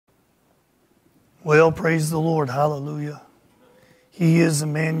Well, praise the Lord. Hallelujah. He is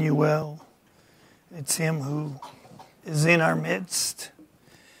Emmanuel. It's Him who is in our midst,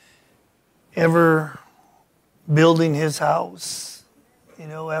 ever building His house,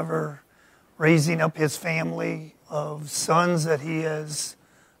 ever raising up His family of sons that He has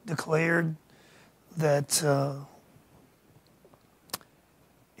declared that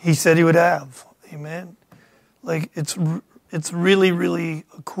He said He would have. Amen. Like, it's really, really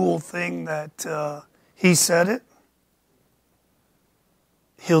a cool thing that He said it.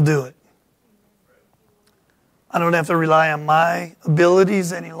 He'll do it. I don't have to rely on my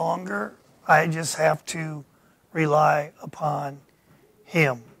abilities any longer. I just have to rely upon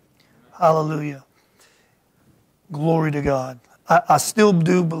Him. Hallelujah. Glory to God. I still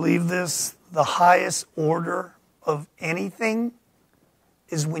do believe this. The highest order of anything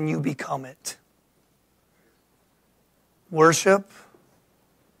is when you become it. Worship,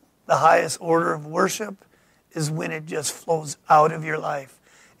 the highest order of worship is when it just flows out of your life.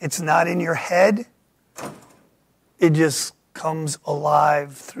 It's not in your head. It just comes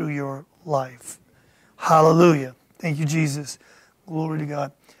alive through your life. Hallelujah. Thank you, Jesus. Glory to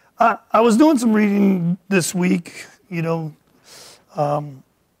God. I was doing some reading this week,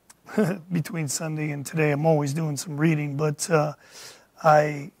 between Sunday and today. I'm always doing some reading, but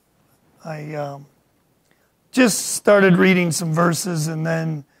I just started reading some verses, and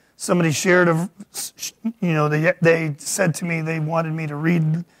then somebody shared they said to me they wanted me to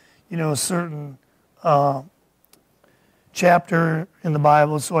read, a certain chapter in the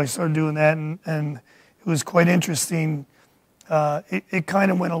Bible, so I started doing that, and it was quite interesting. It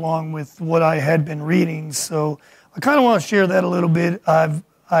kind of went along with what I had been reading, so I kind of want to share that a little bit. I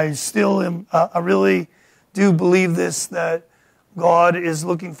really do believe this, that God is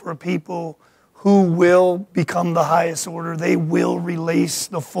looking for a people who will become the highest order. They will release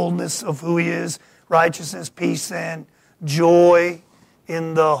the fullness of who He is, righteousness, peace, and joy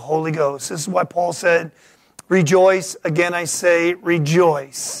in the Holy Ghost. This is why Paul said, rejoice, again I say,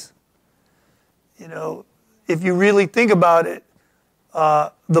 rejoice. If you really think about it,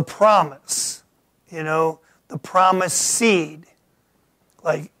 the promise, the promised seed,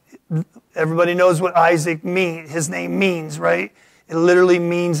 like everybody knows what Isaac means, his name means, right? It literally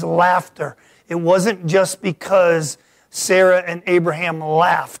means laughter. It wasn't just because Sarah and Abraham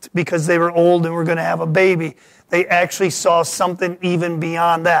laughed because they were old and were going to have a baby. They actually saw something even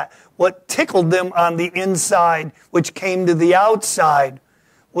beyond that. What tickled them on the inside, which came to the outside,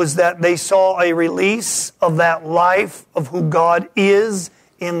 was that they saw a release of that life of who God is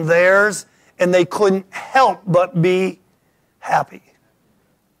in theirs, and they couldn't help but be happy.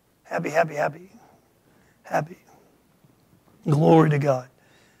 Happy, happy, happy. Happy. Glory to God.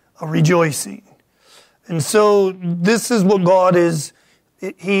 A rejoicing. And so this is what God is.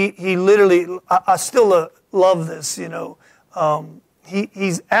 He literally, I still love this,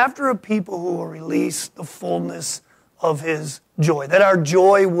 He's after a people who will release the fullness of His joy. That our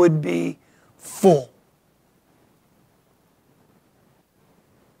joy would be full.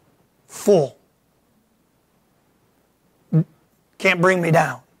 Full. Can't bring me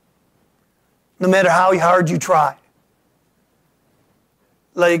down. No matter how hard you try.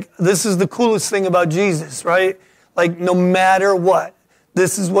 Like, this is the coolest thing about Jesus, right? Like, no matter what,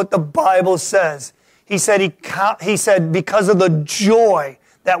 this is what the Bible says. He said because of the joy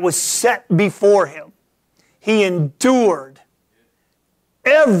that was set before Him, He endured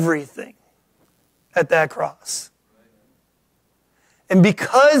everything at that cross. And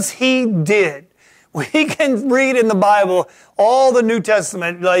because He did, we can read in the Bible all the New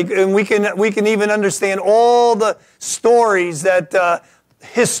Testament, and we can even understand all the stories that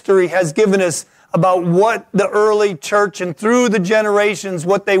history has given us about what the early church and through the generations,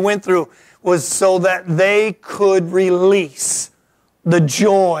 what they went through was so that they could release the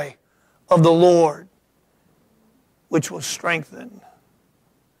joy of the Lord, which will strengthen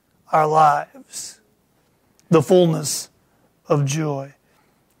our lives. The fullness of joy.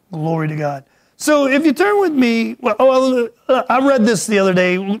 Glory to God. So if you turn with me, I read this the other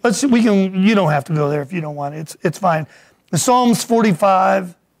day. You don't have to go there if you don't want it. It's fine. The Psalms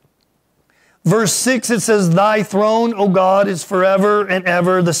 45, verse 6, it says, Thy throne, O God, is forever and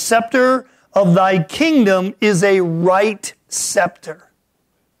ever. The scepter of Thy kingdom is a right scepter.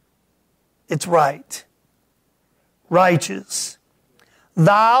 It's right. Righteous.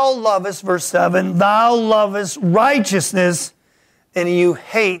 Thou lovest, verse 7, Thou lovest righteousness, and you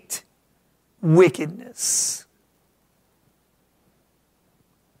hate wickedness.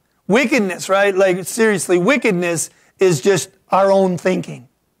 Wickedness, right? Like, seriously, wickedness is just our own thinking.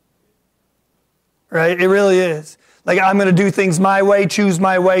 Right? It really is. Like, I'm going to do things my way, choose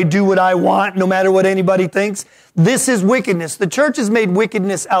my way, do what I want, no matter what anybody thinks. This is wickedness. The church has made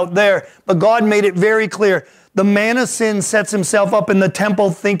wickedness out there, but God made it very clear. The man of sin sets himself up in the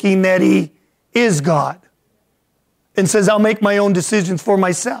temple thinking that he is God and says, I'll make my own decisions for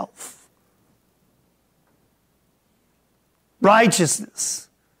myself. Righteousness.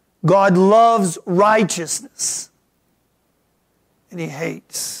 God loves righteousness. And He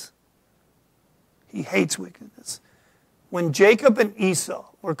hates wickedness. When Jacob and Esau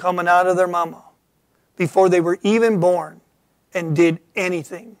were coming out of their mama, before they were even born and did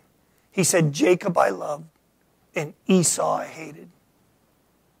anything, He said, Jacob I loved and Esau I hated.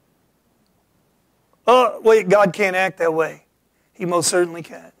 Oh, wait, God can't act that way. He most certainly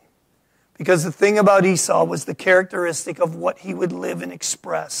can. Because the thing about Esau was the characteristic of what he would live and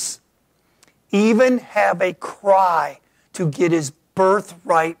express. Even have a cry to get his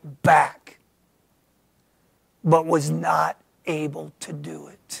birthright back, but was not able to do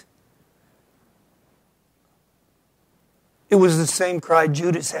it. It was the same cry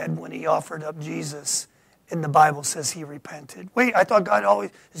Judas had when he offered up Jesus. And the Bible says he repented. Wait, I thought God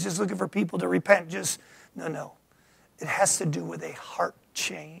always is just looking for people to repent. No. It has to do with a heart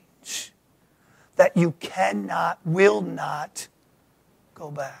change. That you will not go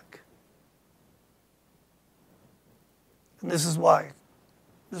back. And this is why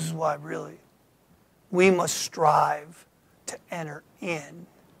really, we must strive to enter in.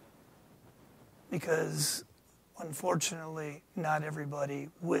 Because, unfortunately, not everybody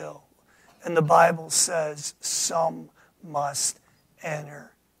will. And the Bible says some must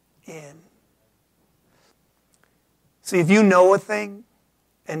enter in. See, if you know a thing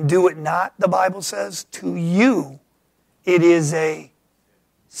and do it not, the Bible says, to you it is a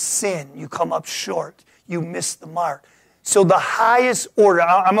sin. You come up short. You miss the mark. So the highest order,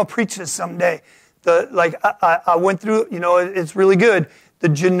 I'm going to preach this someday. I went through, it's really good. The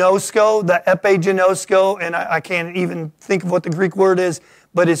ginosko, the epiginosko, and I can't even think of what the Greek word is,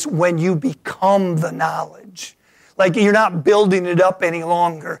 but it's when you become the knowledge. Like you're not building it up any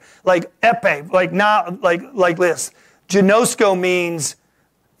longer. Like epi, like this. Ginosko means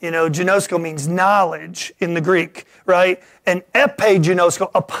knowledge in the Greek, right? And epiginosko,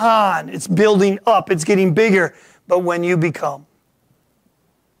 upon, it's building up, it's getting bigger. But when you become,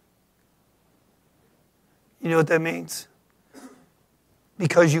 you know what that means?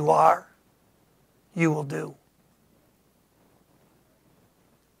 Because you are, you will do.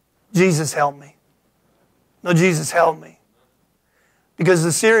 Jesus help me. No, Jesus help me. Because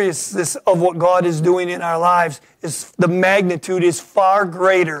the seriousness of what God is doing in our lives, the magnitude is far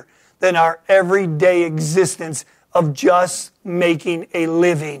greater than our everyday existence of just making a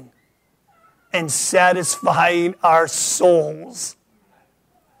living and satisfying our souls.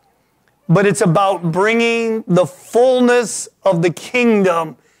 But it's about bringing the fullness of the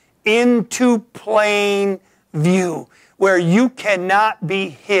kingdom into plain view, where you cannot be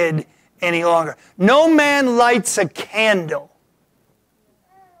hid any longer. No man lights a candle.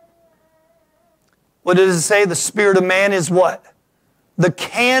 What does it say? The spirit of man is what? The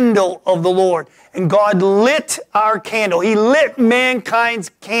candle of the Lord. And God lit our candle. He lit mankind's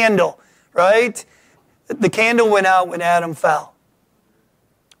candle, right? The candle went out when Adam fell.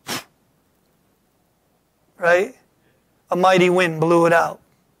 Right? A mighty wind blew it out.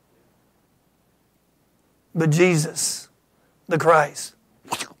 But Jesus, the Christ,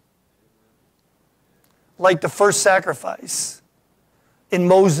 like the first sacrifice in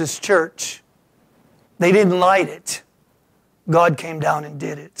Moses' church, they didn't light it. God came down and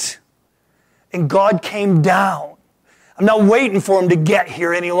did it. And God came down. I'm not waiting for Him to get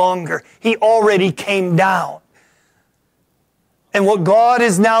here any longer. He already came down. And what God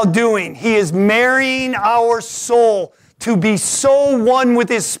is now doing, He is marrying our soul to be so one with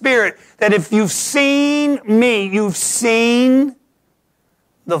His Spirit that if you've seen me, you've seen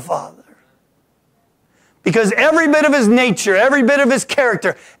the Father. Because every bit of His nature, every bit of His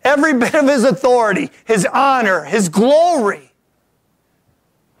character, every bit of His authority, His honor, His glory.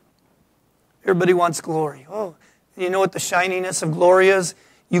 Everybody wants glory. Oh, you know what the shininess of glory is?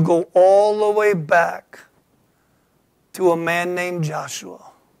 You go all the way back to a man named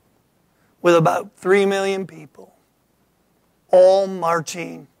Joshua with about 3 million people, all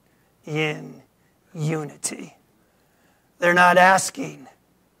marching in unity. They're not asking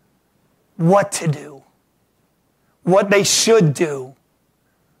what to do, what they should do.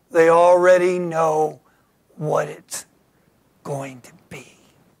 They already know what it's going to be.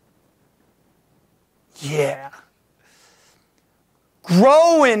 Yeah.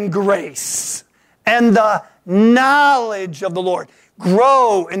 Grow in grace and the knowledge of the Lord.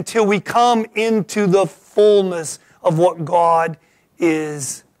 Grow until we come into the fullness of what God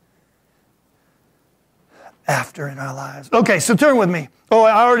is after in our lives. Okay, so turn with me. Oh,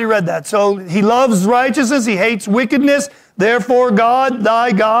 I already read that. So he loves righteousness, he hates wickedness. Therefore God,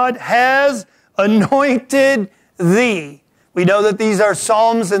 thy God, has anointed thee. We know that these are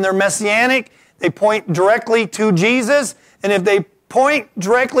psalms and they're messianic. They point directly to Jesus. And if they point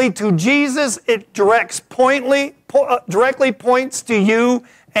directly to Jesus, it directly points to you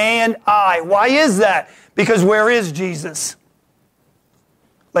and I. Why is that? Because where is Jesus?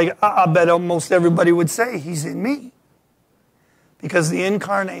 Like, I bet almost everybody would say he's in me. Because the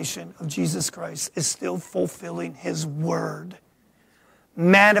incarnation of Jesus Christ is still fulfilling his word.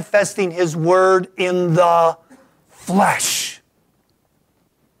 Manifesting his word in the flesh.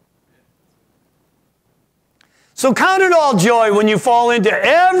 So count it all joy when you fall into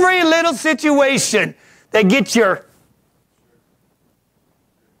every little situation that gets your...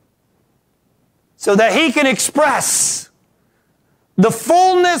 so that he can express the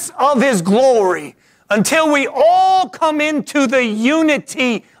fullness of his glory until we all come into the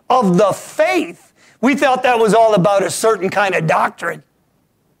unity of the faith. We thought that was all about a certain kind of doctrine.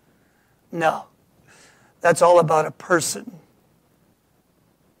 No, that's all about a person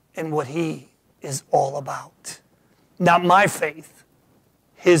and what he is all about. Not my faith,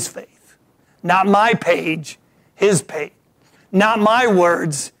 his faith. Not my page, his page. Not my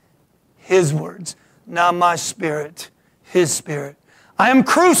words, his words. Not my spirit, his spirit. I am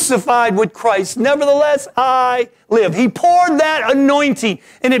crucified with Christ. Nevertheless, I live. He poured that anointing,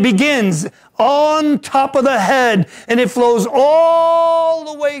 and it begins on top of the head, and it flows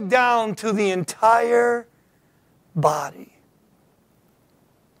all the way down to the entire body.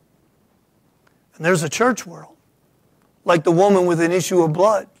 And there's a church world, like the woman with an issue of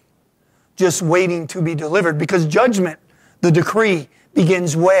blood, just waiting to be delivered. Because judgment, the decree,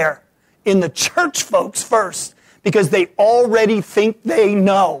 begins where? In the church folks first. Because they already think they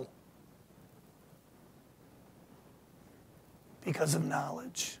know. Because of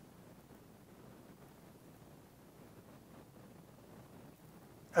knowledge.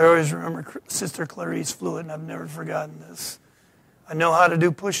 I always remember Sister Clarice Fluid, and I've never forgotten this. I know how to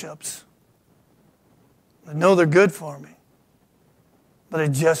do push-ups. I know they're good for me. But I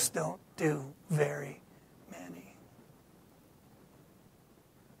just don't do very many.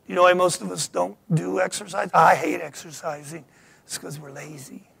 You know why most of us don't do exercise? I hate exercising. It's because we're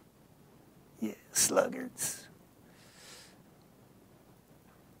lazy. Yeah, sluggards.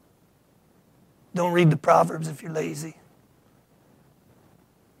 Don't read the Proverbs if you're lazy.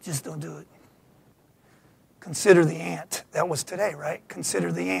 Just don't do it. Consider the ant. That was today, right?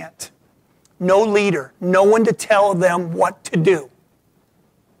 Consider the ant. No leader, no one to tell them what to do.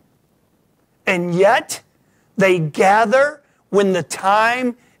 And yet, they gather when the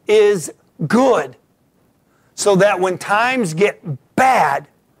time is good, so that when times get bad,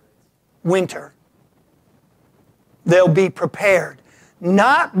 winter, they'll be prepared.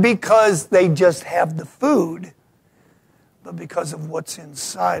 Not because they just have the food, but because of what's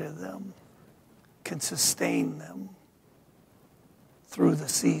inside of them can sustain them through the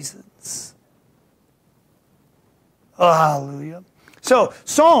seasons. Oh, hallelujah. So,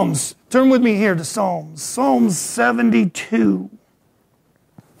 Psalms. Turn with me here to Psalms. Psalms 72.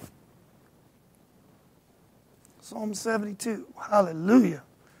 Psalm 72. Hallelujah.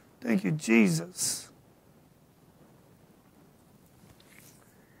 Thank you, Jesus.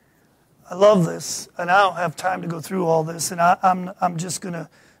 I love this, and I don't have time to go through all this, and I'm just gonna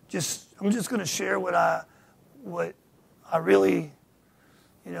share what I really,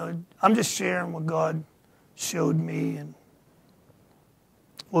 I'm just sharing what God showed me and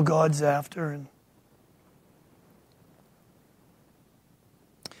what God's after. And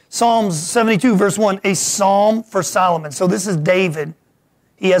Psalms 72, verse 1, a psalm for Solomon. So this is David.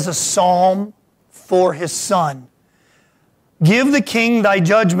 He has a psalm for his son. Give the king thy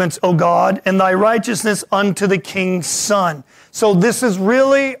judgments, O God, and thy righteousness unto the king's son. So this is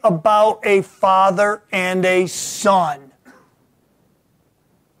really about a father and a son.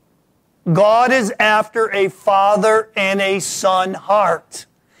 God is after a father and a son heart.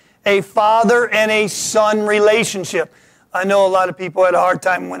 A father and a son relationship. I know a lot of people had a hard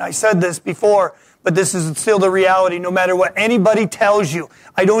time when I said this before, but this is still the reality no matter what anybody tells you.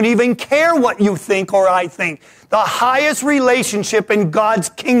 I don't even care what you think or I think. The highest relationship in God's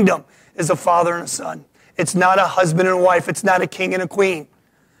kingdom is a father and a son. It's not a husband and a wife. It's not a king and a queen.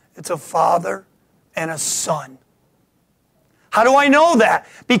 It's a father and a son. How do I know that?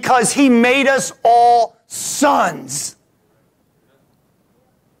 Because he made us all sons.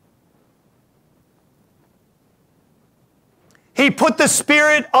 He put the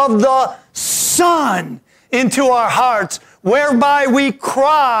spirit of the Son into our hearts, whereby we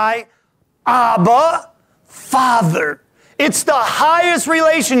cry, Abba, Father. It's the highest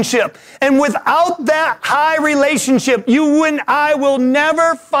relationship. And without that high relationship, you and I will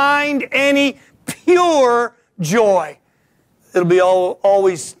never find any pure joy. It'll be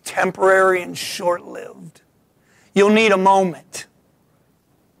always temporary and short-lived. You'll need a moment.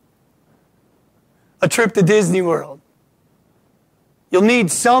 A trip to Disney World. You'll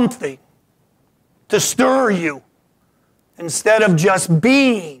need something to stir you instead of just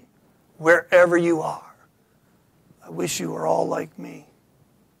being wherever you are. I wish you were all like me.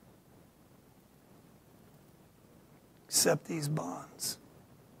 Except these bonds.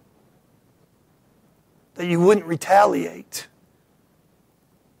 That you wouldn't retaliate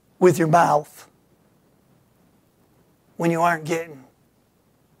with your mouth when you aren't getting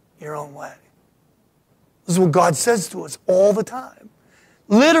your own way. This is what God says to us all the time.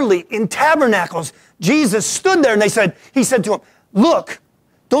 Literally, in tabernacles, Jesus stood there and he said to him, look,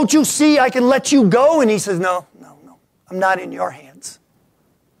 don't you see I can let you go? And he says, no, I'm not in your hands.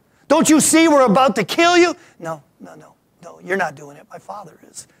 Don't you see we're about to kill you? No, you're not doing it. My Father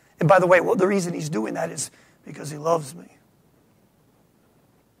is. And by the way, the reason he's doing that is because he loves me.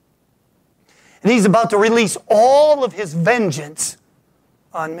 And he's about to release all of his vengeance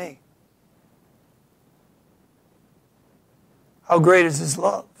on me. How great is his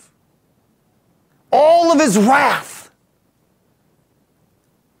love? All of his wrath.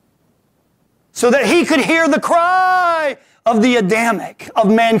 So that he could hear the cry of the Adamic,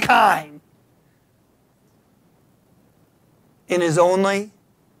 of mankind. In his only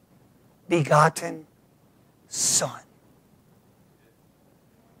begotten Son.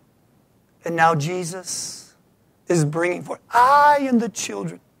 And now Jesus is bringing forth, I and the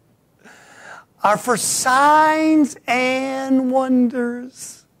children are for signs and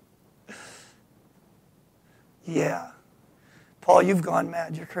wonders. Yeah. Paul, you've gone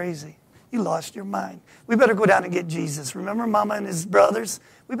mad. You're crazy. You lost your mind. We better go down and get Jesus. Remember Mama and his brothers?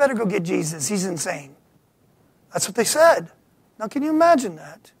 We better go get Jesus. He's insane. That's what they said. Now, can you imagine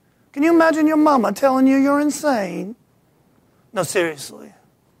that? Can you imagine your mama telling you you're insane? No, seriously.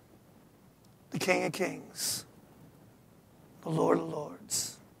 The King of Kings. The Lord of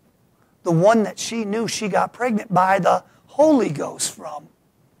Lords. The one that she knew she got pregnant by the Holy Ghost from.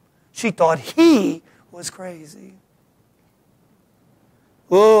 She thought he was crazy.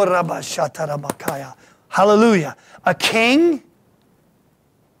 Oh, Rabashataramakaya. Hallelujah. A king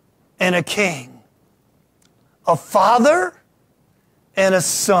and a king. A father and a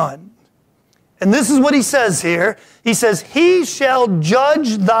son. And this is what he says here. He says, he shall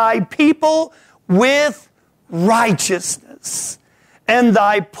judge thy people with righteousness, and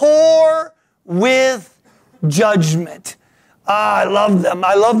thy poor with judgment. I love them.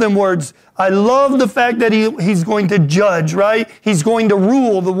 I love them words. I love the fact that he's going to judge, right? He's going to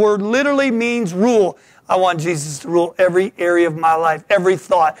rule. The word literally means rule. I want Jesus to rule every area of my life, every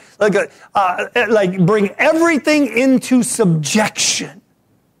thought. Like bring everything into subjection.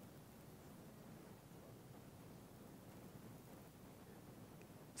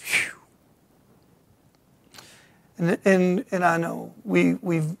 And I know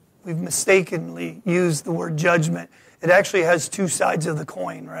we've mistakenly used the word judgment. It actually has two sides of the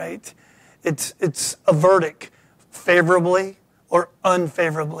coin, right? It's a verdict, favorably or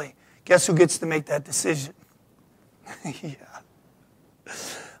unfavorably. Guess who gets to make that decision? Yeah.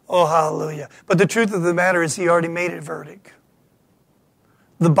 Oh, hallelujah. But the truth of the matter is he already made a verdict.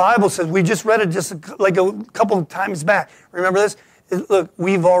 The Bible says, we just read it like a couple of times back. Remember this? Look,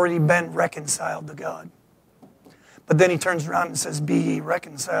 we've already been reconciled to God. But then he turns around and says, be ye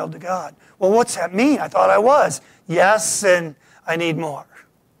reconciled to God. Well, what's that mean? I thought I was. Yes, and I need more.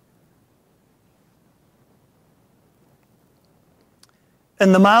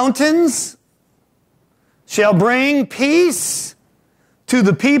 And the mountains shall bring peace to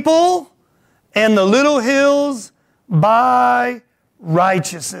the people, and the little hills by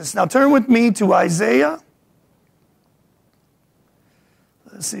righteousness. Now turn with me to Isaiah.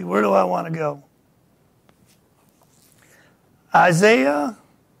 Let's see, where do I want to go? Isaiah,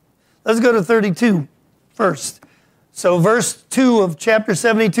 let's go to 32 first. So verse 2 of chapter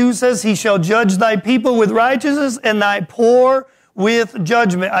 72 says, he shall judge thy people with righteousness and thy poor with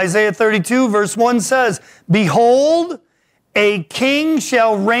judgment. Isaiah 32 verse 1 says, behold, a king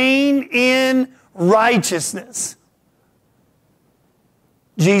shall reign in righteousness.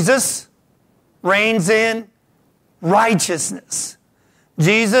 Jesus reigns in righteousness.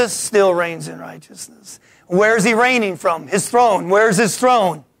 Jesus still reigns in righteousness. Where is he reigning from? His throne. Where is his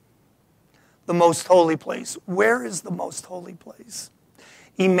throne? The most holy place. Where is the most holy place?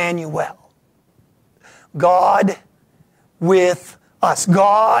 Emmanuel. God with us.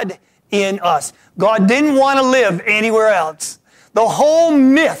 God in us. God didn't want to live anywhere else. The whole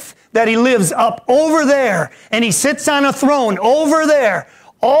myth that he lives up over there and he sits on a throne over there,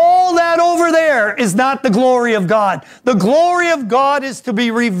 all that over there is not the glory of God. The glory of God is to be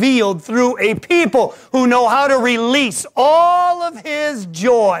revealed through a people who know how to release all of his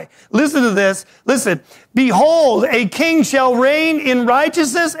joy. Listen to this. Listen. Behold, a king shall reign in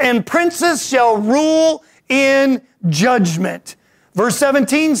righteousness, and princes shall rule in judgment. Verse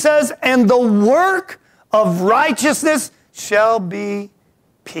 17 says, and the work of righteousness shall be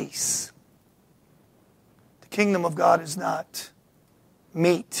peace. The kingdom of God is not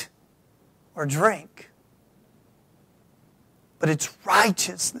meat or drink, but it's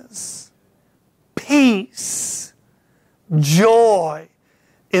righteousness, peace, joy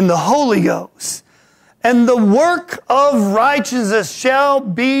in the Holy Ghost. And the work of righteousness shall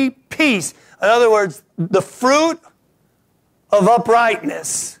be peace. In other words, the fruit of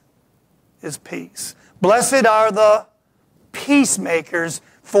uprightness is peace. Blessed are the peacemakers,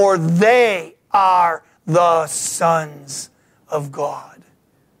 for they are the sons of God.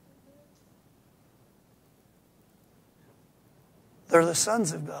 They're the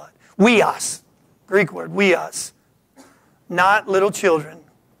sons of God. Weos, Greek word, weos. Not little children,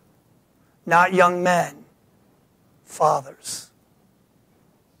 not young men, fathers.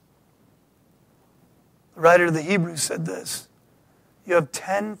 The writer of the Hebrews said this, you have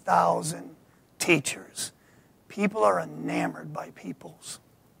 10,000 teachers. People are enamored by peoples.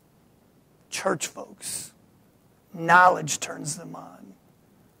 Church folks. Knowledge turns them on.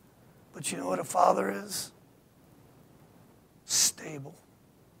 But you know what a father is? Stable.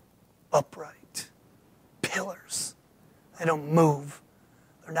 Upright. Pillars. They don't move.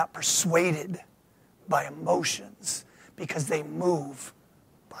 They're not persuaded by emotions because they move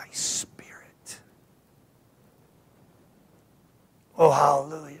by spirit. Oh,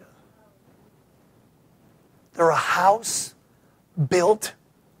 hallelujah. They're a house built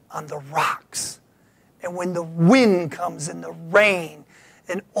on the rocks. And when the wind comes and the rain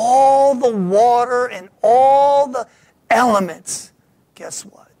and all the water and all the elements, guess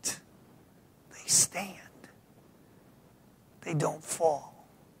what? They stand. They don't fall.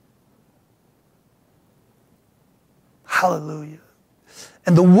 Hallelujah.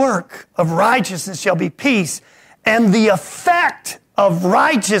 And the work of righteousness shall be peace, and the effect of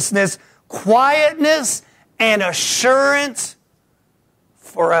righteousness, quietness, and assurance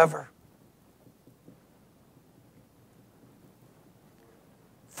forever.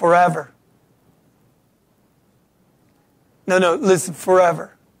 Forever. No, listen,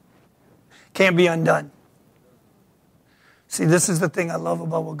 forever. Can't be undone. See, this is the thing I love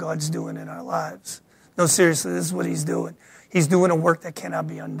about what God's doing in our lives. No, seriously, this is what he's doing. He's doing a work that cannot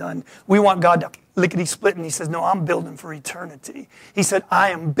be undone. We want God to lickety-split, and he says, no, I'm building for eternity. He said,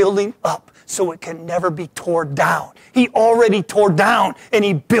 I am building up so it can never be torn down. He already tore down, and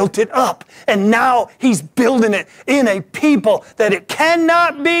he built it up. And now he's building it in a people that it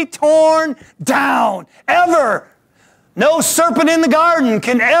cannot be torn down, ever. No serpent in the garden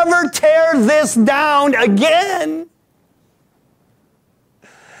can ever tear this down again.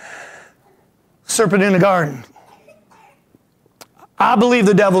 Serpent in the garden. I believe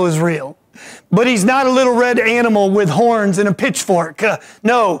the devil is real. But he's not a little red animal with horns and a pitchfork.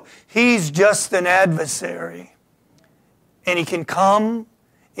 No, he's just an adversary. And he can come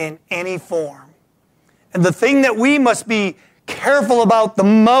in any form. And the thing that we must be careful about the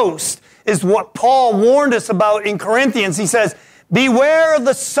most is what Paul warned us about in Corinthians. He says, beware of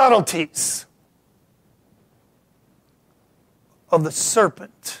the subtleties of the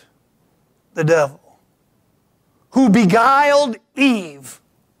serpent, the devil, who beguiled Eve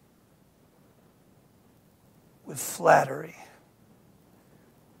with flattery.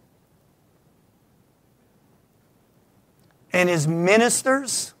 And his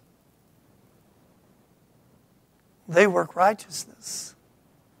ministers, they work righteousness.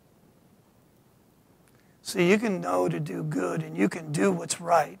 So you can know to do good and you can do what's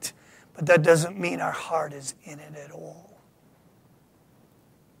right, but that doesn't mean our heart is in it at all.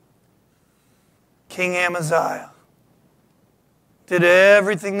 King Amaziah did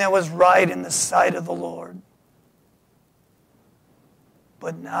everything that was right in the sight of the Lord,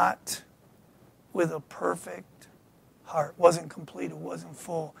 but not with a perfect heart. It wasn't complete, it wasn't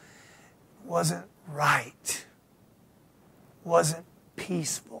full, it wasn't right, it wasn't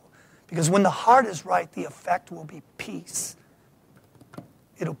peaceful. Because when the heart is right, the effect will be peace.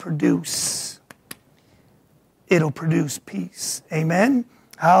 It'll produce peace. Amen?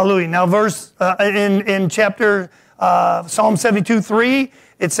 Hallelujah. Now verse in chapter Psalm 72:3,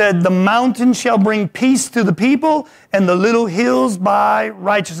 It said, the mountain shall bring peace to the people, and the little hills by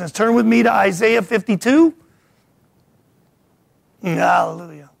righteousness. Turn with me to Isaiah 52.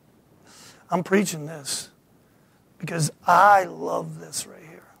 Hallelujah. I'm preaching this because I love this right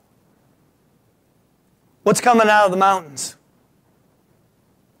here. What's coming out of the mountains?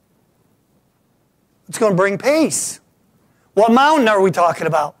 It's going to bring peace. What mountain are we talking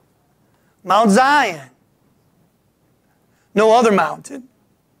about? Mount Zion. No other mountain.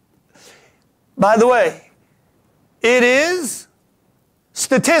 By the way, it is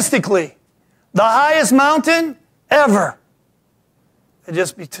statistically the highest mountain ever. It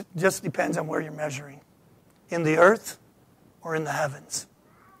just depends on where you're measuring. In the earth or in the heavens.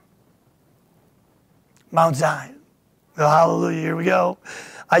 Mount Zion. Well, hallelujah, here we go.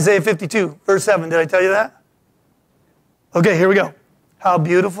 Isaiah 52, verse 7. Did I tell you that? Okay, here we go. How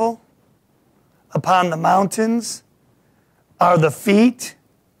beautiful upon the mountains are the feet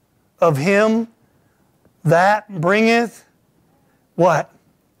of him that bringeth what?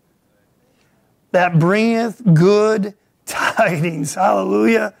 That bringeth good tidings.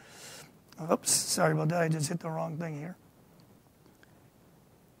 Hallelujah. Oops, sorry about that. I just hit the wrong thing here.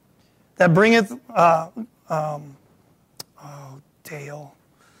 That bringeth, Dale.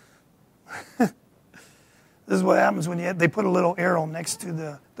 This is what happens when they put a little arrow next to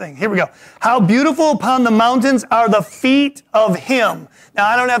the thing. Here we go. How beautiful upon the mountains are the feet of him. Now,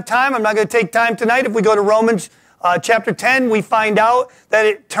 I don't have time. I'm not going to take time tonight. If we go to Romans chapter 10, we find out that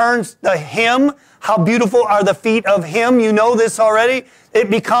it turns the him. How beautiful are the feet of him. You know this already. It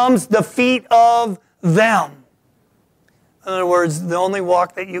becomes the feet of them. In other words, the only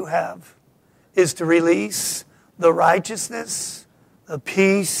walk that you have is to release the righteousness, the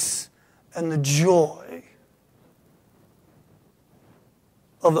peace, and the joy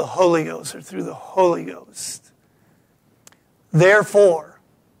of the Holy Ghost, or through the Holy Ghost. Therefore,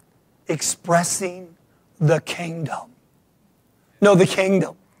 expressing the kingdom. No, the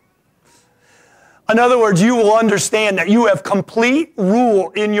kingdom. In other words, you will understand that you have complete rule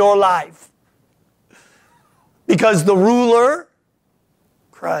in your life. Because the ruler,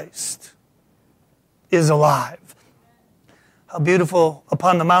 Christ, is alive. How beautiful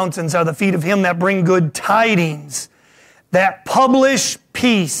upon the mountains are the feet of him that bring good tidings, that publish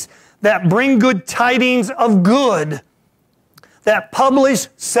peace, that bring good tidings of good, that publish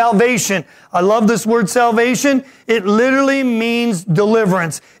salvation. I love this word salvation. It literally means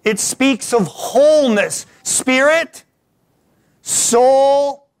deliverance. It speaks of wholeness, spirit,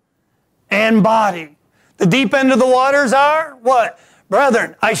 soul, and body. The deep end of the waters are what?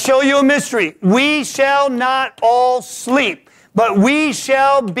 Brethren, I show you a mystery. We shall not all sleep, but we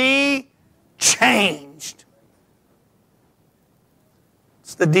shall be changed.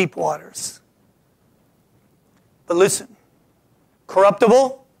 It's the deep waters. But listen,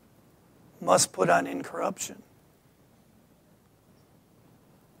 corruptible must put on incorruption.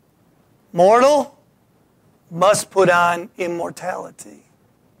 Mortal must put on immortality.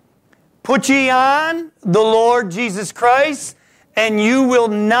 Put ye on the Lord Jesus Christ, and you will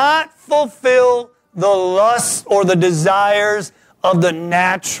not fulfill the lusts or the desires of the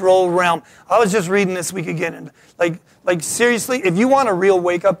natural realm. I was just reading this week again, and like seriously, if you want a real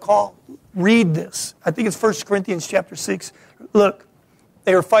wake-up call, read this. I think it's 1 Corinthians chapter 6. Look,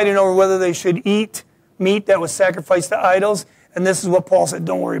 they were fighting over whether they should eat meat that was sacrificed to idols, and this is what Paul said,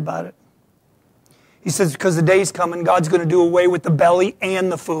 don't worry about it. He says, because the day's coming, God's going to do away with the belly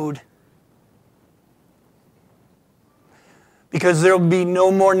and the food. Because there will be no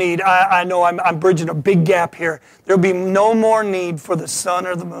more need. I know I'm bridging a big gap here. There will be no more need for the sun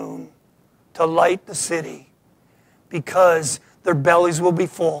or the moon to light the city, because their bellies will be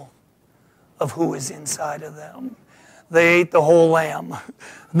full of who is inside of them. They ate the whole lamb,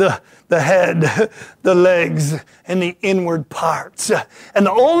 the head, the legs, and the inward parts. And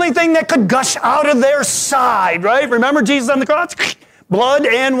the only thing that could gush out of their side, right? Remember Jesus on the cross? Blood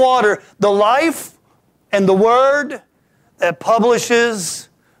and water. The life and the word that publishes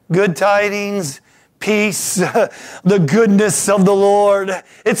good tidings, peace, the goodness of the Lord.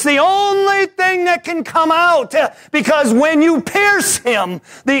 It's the only thing that can come out, because when you pierce him,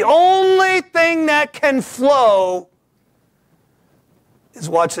 the only thing that can flow is,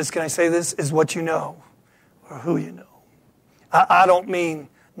 watch this, can I say this, is what you know or who you know. I don't mean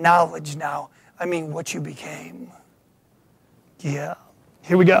knowledge now. I mean what you became. Yeah.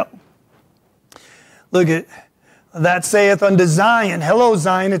 Here we go. Look at that saith unto Zion. Hello,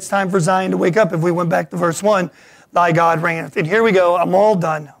 Zion. It's time for Zion to wake up. If we went back to verse 1, thy God reigneth. And here we go. I'm all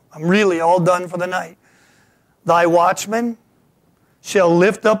done. I'm really all done for the night. Thy watchmen shall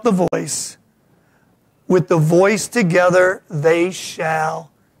lift up the voice With the voice together they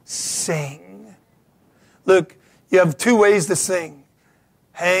shall sing. Look, you have two ways to sing.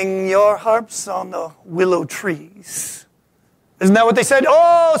 Hang your harps on the willow trees. Isn't that what they said?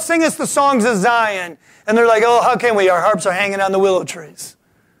 Oh, sing us the songs of Zion. And they're like, oh, how can we? Our harps are hanging on the willow trees.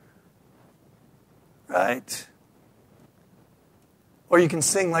 Right? Or you can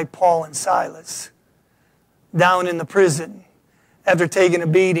sing like Paul and Silas down in the prison after taking a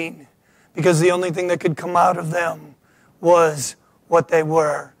beating, because the only thing that could come out of them was what they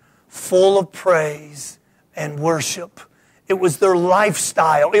were, full of praise and worship. It was their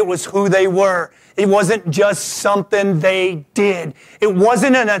lifestyle. It was who they were. It wasn't just something they did. It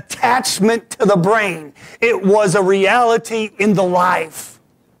wasn't an attachment to the brain. It was a reality in the life.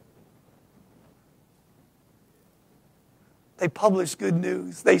 They published good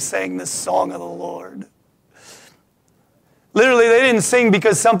news. They sang the song of the Lord. Literally, they didn't sing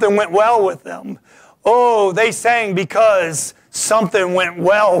because something went well with them. Oh, they sang because something went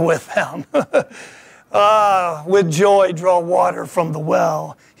well with them. With joy draw water from the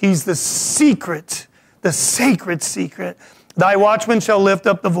well. He's the secret, the sacred secret. Thy watchman shall lift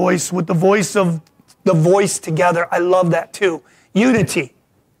up the voice with the voice together. I love that too. Unity.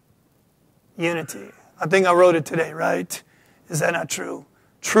 Unity. I think I wrote it today, right? Is that not true?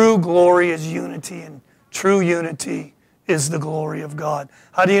 True glory is unity, and true unity is the glory of God.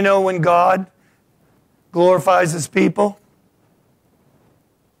 How do you know when God glorifies His people?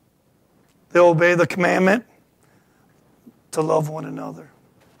 They obey the commandment to love one another.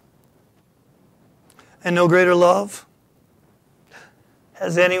 And no greater love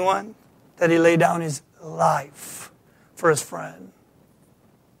has anyone that he lay down his life for his friend.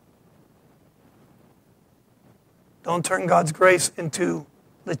 Don't turn God's grace into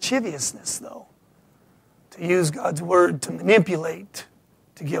lasciviousness, though. To use God's word to manipulate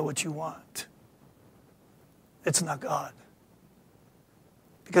to get what you want. It's not God.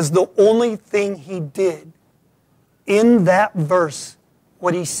 Because the only thing He did in that verse,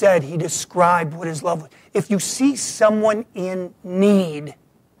 what He said, He described what His love was. If you see someone in need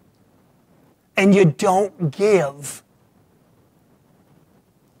and you don't give,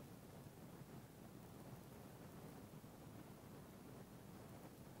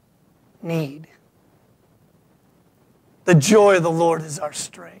 need. The joy of the Lord is our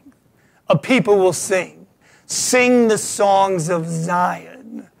strength. A people will sing the songs of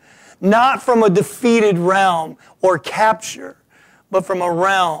Zion, not from a defeated realm or capture, but from a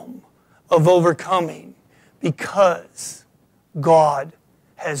realm of overcoming, because God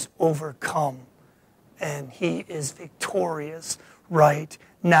has overcome and He is victorious right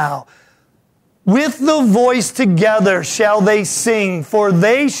now. With the voice together shall they sing, for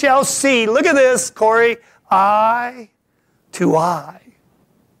they shall see, look at this, Corey, eye to eye.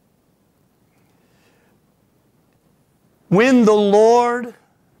 When the Lord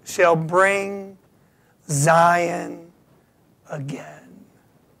shall bring Zion again.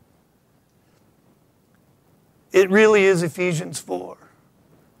 It really is Ephesians 4.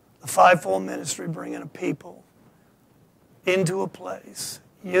 The fivefold ministry bringing a people into a place,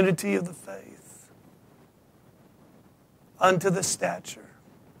 unity of the faith, unto the stature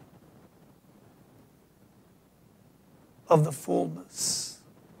of the fullness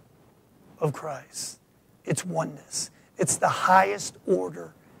of Christ. It's oneness. It's the highest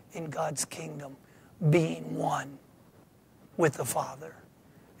order in God's kingdom, being one with the Father.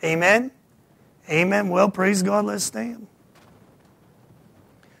 Amen? Amen. Well, praise God. Let's stand.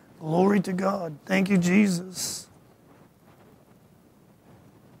 Glory to God. Thank you, Jesus.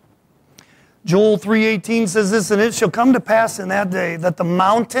 Joel 3:18 says this, and it shall come to pass in that day that the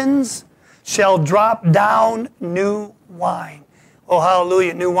mountains shall drop down new wine. Oh,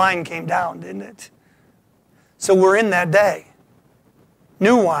 hallelujah. New wine came down, didn't it? So we're in that day.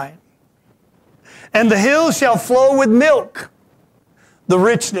 New wine. And the hills shall flow with milk. The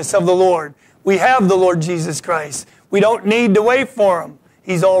richness of the Lord. We have the Lord Jesus Christ. We don't need to wait for Him.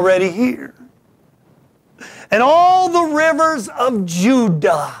 He's already here. And all the rivers of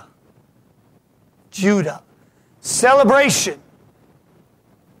Judah. Judah. Celebration.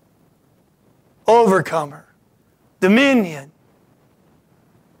 Overcomer. Dominion.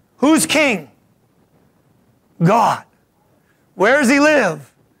 Who's king? God. Where does He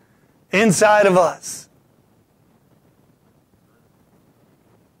live? Inside of us.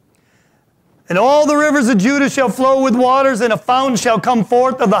 And all the rivers of Judah shall flow with waters, and a fountain shall come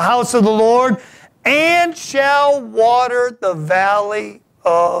forth of the house of the Lord, and shall water the valley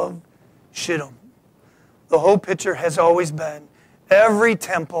of Shittim. The whole picture has always been, every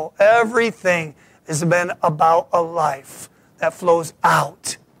temple, everything has been about a life that flows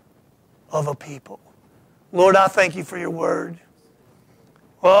out of a people. Lord, I thank you for your word.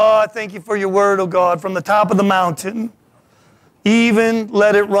 Oh, I thank you for your word, oh God, from the top of the mountain. Even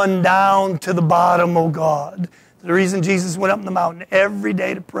let it run down to the bottom, oh God. The reason Jesus went up in the mountain every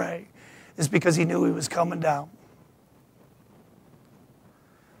day to pray is because he knew he was coming down.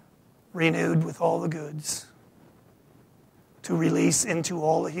 Renewed with all the goods to release into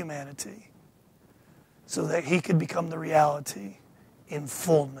all of humanity so that he could become the reality in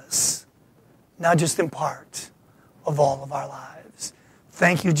fullness, not just in part, of all of our lives.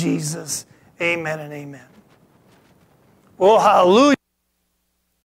 Thank you, Jesus. Amen and amen. Oh, hallelujah.